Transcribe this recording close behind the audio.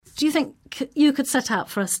Do you think you could set out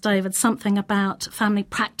for us, David, something about family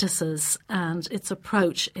practices and its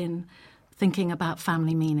approach in thinking about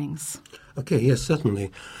family meanings? Okay, yes,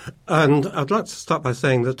 certainly. And I'd like to start by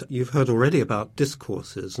saying that you've heard already about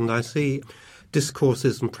discourses, and I see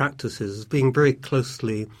discourses and practices as being very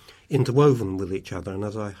closely interwoven with each other, and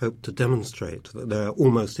as I hope to demonstrate, that they're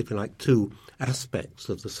almost, if you like, two aspects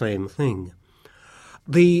of the same thing.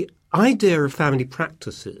 The idea of family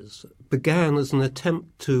practices began as an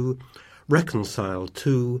attempt to reconcile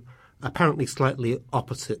two apparently slightly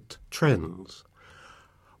opposite trends.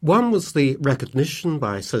 One was the recognition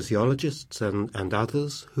by sociologists and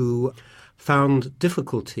others who found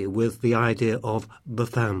difficulty with the idea of the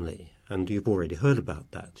family. And you've already heard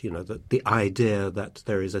about that, that the idea that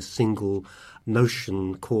there is a single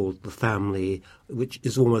notion called the family, which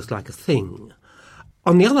is almost like a thing.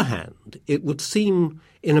 On the other hand, it would seem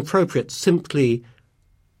inappropriate simply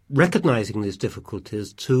recognizing these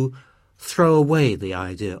difficulties to throw away the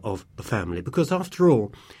idea of the family, because after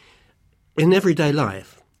all, in everyday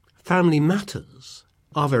life, family matters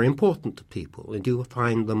are very important to people, and you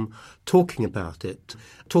find them talking about it,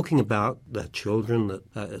 talking about their children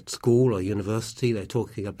at school or university. They're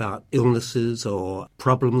talking about illnesses or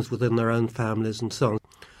problems within their own families and so on.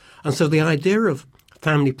 And so the idea of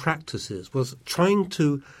family practices was trying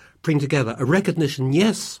to bring together a recognition,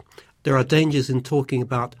 yes, there are dangers in talking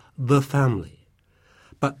about the family,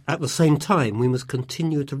 but at the same time we must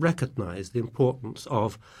continue to recognize the importance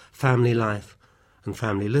of family life and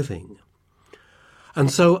family living. And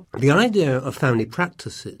so the idea of family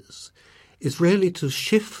practices is really to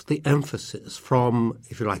shift the emphasis from,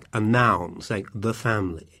 if you like, a noun, saying the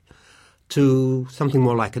family, to something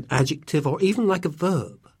more like an adjective or even like a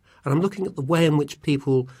verb. And I'm looking at the way in which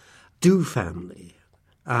people do family.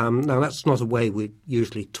 Now, that's not a way we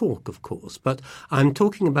usually talk, of course, but I'm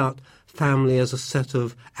talking about family as a set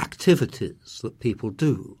of activities that people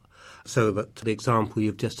do. So that the example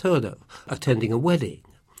you've just heard of, attending a wedding,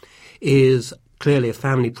 is clearly a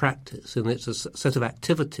family practice, and it's a set of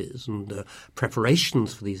activities and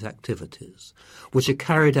preparations for these activities, which are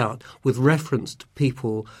carried out with reference to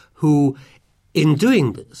people who, in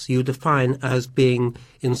doing this, you define as being,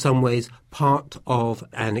 in some ways, part of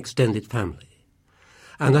an extended family.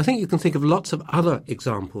 And I think you can think of lots of other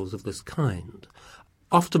examples of this kind.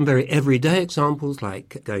 Often very everyday examples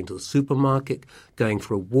like going to the supermarket, going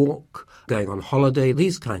for a walk, going on holiday,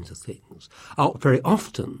 these kinds of things are very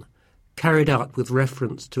often carried out with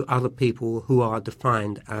reference to other people who are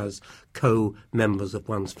defined as co-members of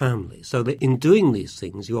one's family. So that in doing these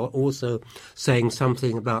things, you are also saying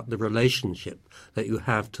something about the relationship that you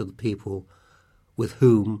have to the people with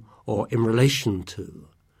whom or in relation to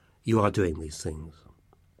you are doing these things.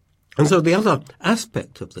 And so the other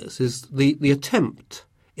aspect of this is the attempt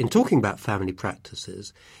in talking about family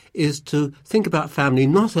practices is to think about family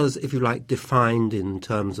not as, if you like, defined in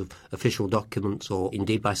terms of official documents or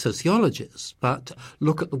indeed by sociologists, but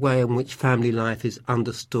look at the way in which family life is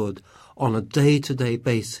understood on a day-to-day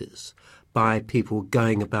basis by people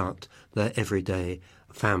going about their everyday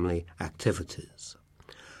family activities.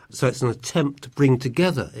 So it's an attempt to bring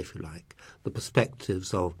together, if you like, the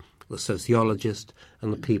perspectives of the sociologist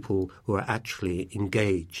and the people who are actually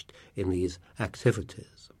engaged in these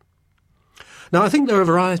activities. Now, I think there are a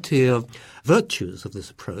variety of virtues of this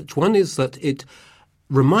approach. One is that it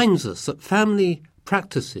reminds us that family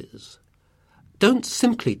practices don't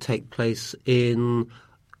simply take place in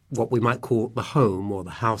what we might call the home or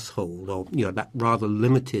the household or, that rather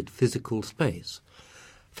limited physical space.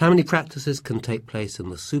 Family practices can take place in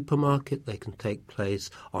the supermarket, they can take place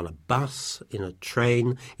on a bus, in a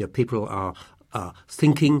train. People are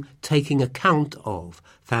thinking, taking account of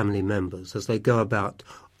family members as they go about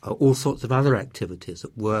all sorts of other activities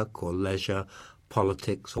at work or leisure,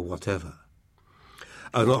 politics or whatever.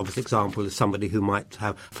 An obvious example is somebody who might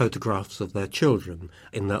have photographs of their children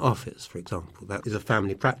in their office, for example. That is a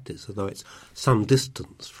family practice, although it's some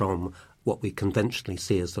distance from what we conventionally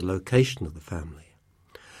see as the location of the family.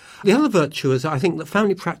 The other virtue is I think that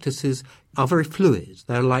family practices are very fluid.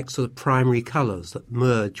 They're like sort of primary colours that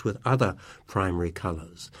merge with other primary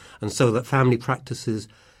colours. And so that family practices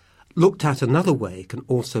looked at another way can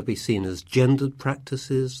also be seen as gendered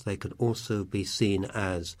practices. They can also be seen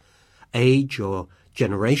as age or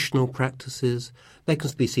generational practices. They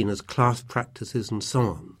can be seen as class practices and so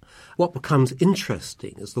on. What becomes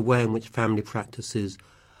interesting is the way in which family practices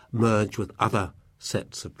merge with other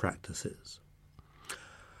sets of practices.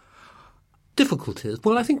 Difficulties.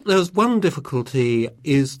 Well, I think there's one difficulty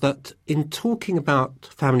is that in talking about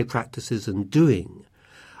family practices and doing,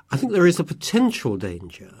 I think there is a potential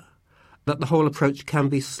danger that the whole approach can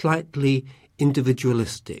be slightly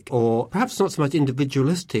individualistic, or perhaps not so much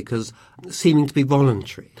individualistic as seeming to be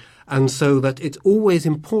voluntary. And so that it's always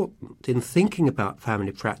important in thinking about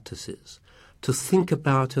family practices to think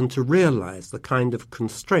about and to realize the kind of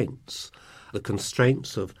constraints, the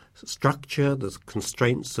constraints of structure, the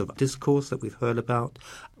constraints of discourse that we've heard about,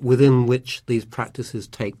 within which these practices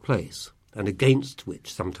take place, and against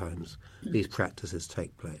which sometimes these practices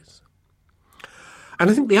take place. And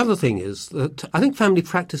I think the other thing is that I think family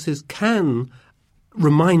practices can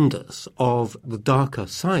remind us of the darker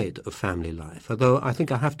side of family life, although I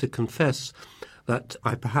think I have to confess that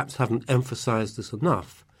I perhaps haven't emphasized this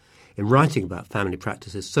enough in writing about family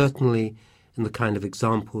practices, certainly in the kind of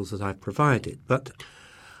examples that I've provided. But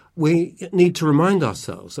we need to remind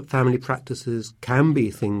ourselves that family practices can be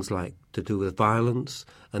things like to do with violence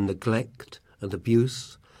and neglect and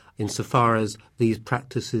abuse, insofar as these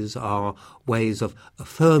practices are ways of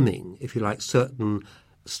affirming, if you like, certain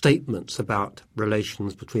statements about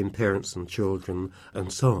relations between parents and children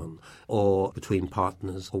and so on, or between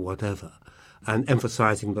partners or whatever, and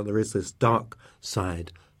emphasizing that there is this dark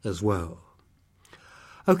side as well.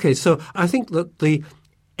 Okay, so I think that the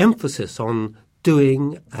emphasis on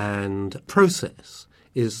doing and process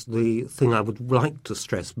is the thing I would like to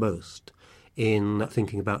stress most in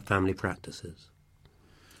thinking about family practices.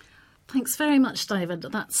 Thanks very much, David.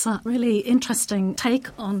 That's a really interesting take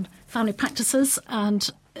on family practices,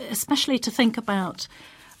 and especially to think about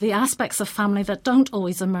the aspects of family that don't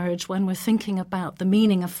always emerge when we're thinking about the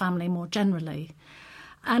meaning of family more generally.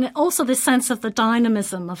 And also this sense of the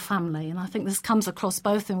dynamism of family, and I think this comes across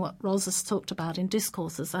both in what Ros has talked about in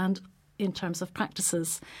discourses and in terms of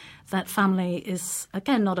practices, that family is,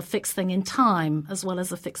 again, not a fixed thing in time as well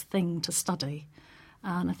as a fixed thing to study.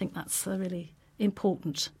 And I think that's a really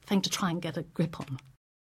important thing to try and get a grip on.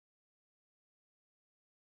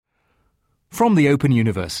 From the Open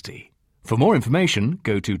University. For more information,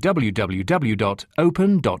 go to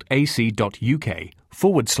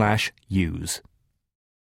www.open.ac.uk/use.